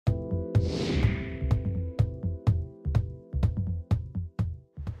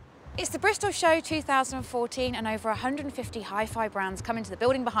It's the Bristol Show 2014 and over 150 hi-fi brands come into the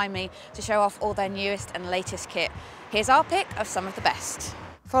building behind me to show off all their newest and latest kit. Here's our pick of some of the best.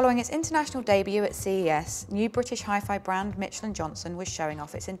 Following its international debut at CES, new British hi-fi brand Mitchell & Johnson was showing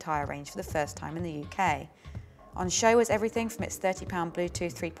off its entire range for the first time in the UK. On show was everything from its £30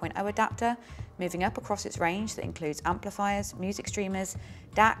 Bluetooth 3.0 adapter, moving up across its range that includes amplifiers, music streamers,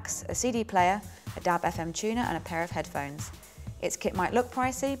 DACs, a CD player, a DAB FM tuner and a pair of headphones. Its kit might look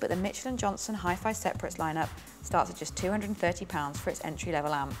pricey, but the Mitchell & Johnson Hi-Fi Separates lineup starts at just £230 for its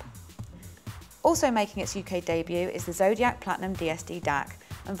entry-level amp. Also making its UK debut is the Zodiac Platinum DSD DAC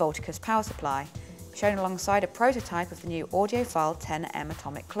and Volticus power supply, shown alongside a prototype of the new audiophile 10M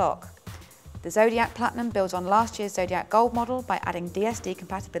atomic clock. The Zodiac Platinum builds on last year's Zodiac Gold model by adding DSD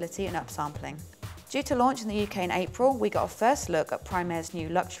compatibility and upsampling. Due to launch in the UK in April, we got a first look at Primare's new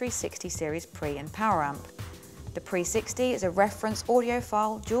Luxury 60 series pre and power amp. The Pre 60 is a reference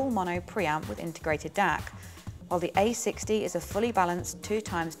audiophile dual mono preamp with integrated DAC, while the A60 is a fully balanced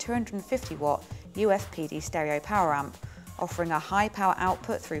 2x 250 watt UFPD stereo power amp, offering a high power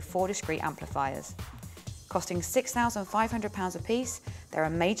output through 4 discrete amplifiers. Costing £6,500 a piece, they're a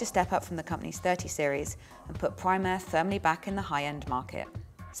major step up from the company's 30 series and put Primare firmly back in the high-end market.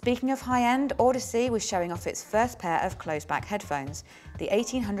 Speaking of high-end, Audeze was showing off its first pair of closed-back headphones, the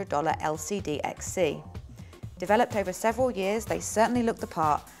 $1,800 LCD XC. Developed over several years, they certainly look the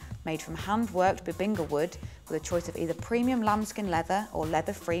part, made from hand-worked Bubinga wood with a choice of either premium lambskin leather or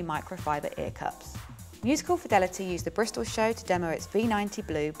leather-free microfiber ear cups. Musical Fidelity used the Bristol Show to demo its V90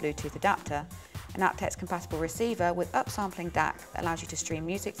 Blue Bluetooth adapter, an aptX-compatible receiver with upsampling DAC that allows you to stream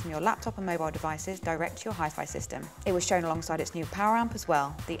music from your laptop and mobile devices direct to your hi-fi system. It was shown alongside its new power amp as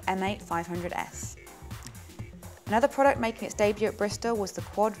well, the M8 500S. Another product making its debut at Bristol was the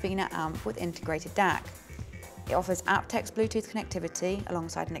Quad Vena amp with integrated DAC. It offers aptX Bluetooth connectivity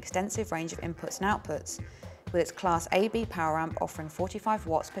alongside an extensive range of inputs and outputs, with its Class AB power amp offering 45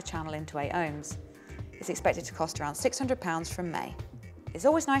 watts per channel into 8 ohms. It's expected to cost around £600 from May. It's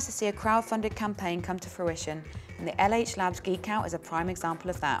always nice to see a crowd-funded campaign come to fruition, and the LH Labs Geek Out is a prime example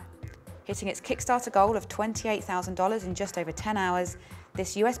of that. Hitting its Kickstarter goal of $28,000 in just over 10 hours,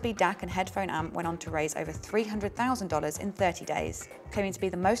 this USB DAC and headphone amp went on to raise over $300,000 in 30 days. Claiming to be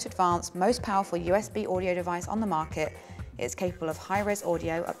the most advanced, most powerful USB audio device on the market, it is capable of high-res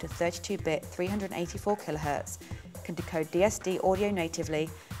audio up to 32-bit 384 kHz, can decode DSD audio natively,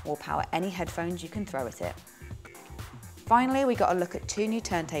 and will power any headphones you can throw at it. Finally, we got a look at 2 new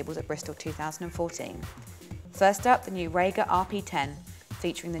turntables at Bristol 2014. First up, the new Rega RP10,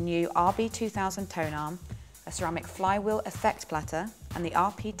 featuring the new RB2000 tone arm, a ceramic flywheel effect platter, and the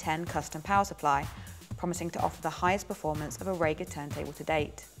RP10 custom power supply, promising to offer the highest performance of a Rega turntable to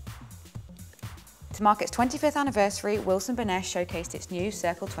date. To mark its 25th anniversary, Wilson Benesch showcased its new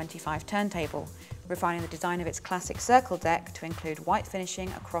Circle 25 turntable, refining the design of its classic circle deck to include white finishing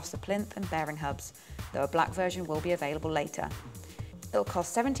across the plinth and bearing hubs, though a black version will be available later. It'll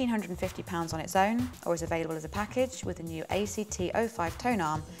cost £1,750 on its own, or is available as a package with the new ACT05 tone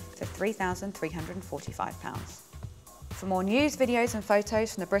arm for £3,345. For more news, videos and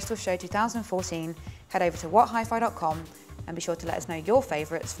photos from the Bristol Show 2014, head over to whathifi.com and be sure to let us know your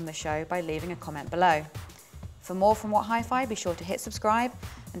favourites from the show by leaving a comment below. For more from What Hi-Fi, be sure to hit subscribe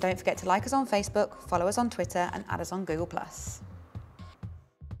and don't forget to like us on Facebook, follow us on Twitter and add us on Google+.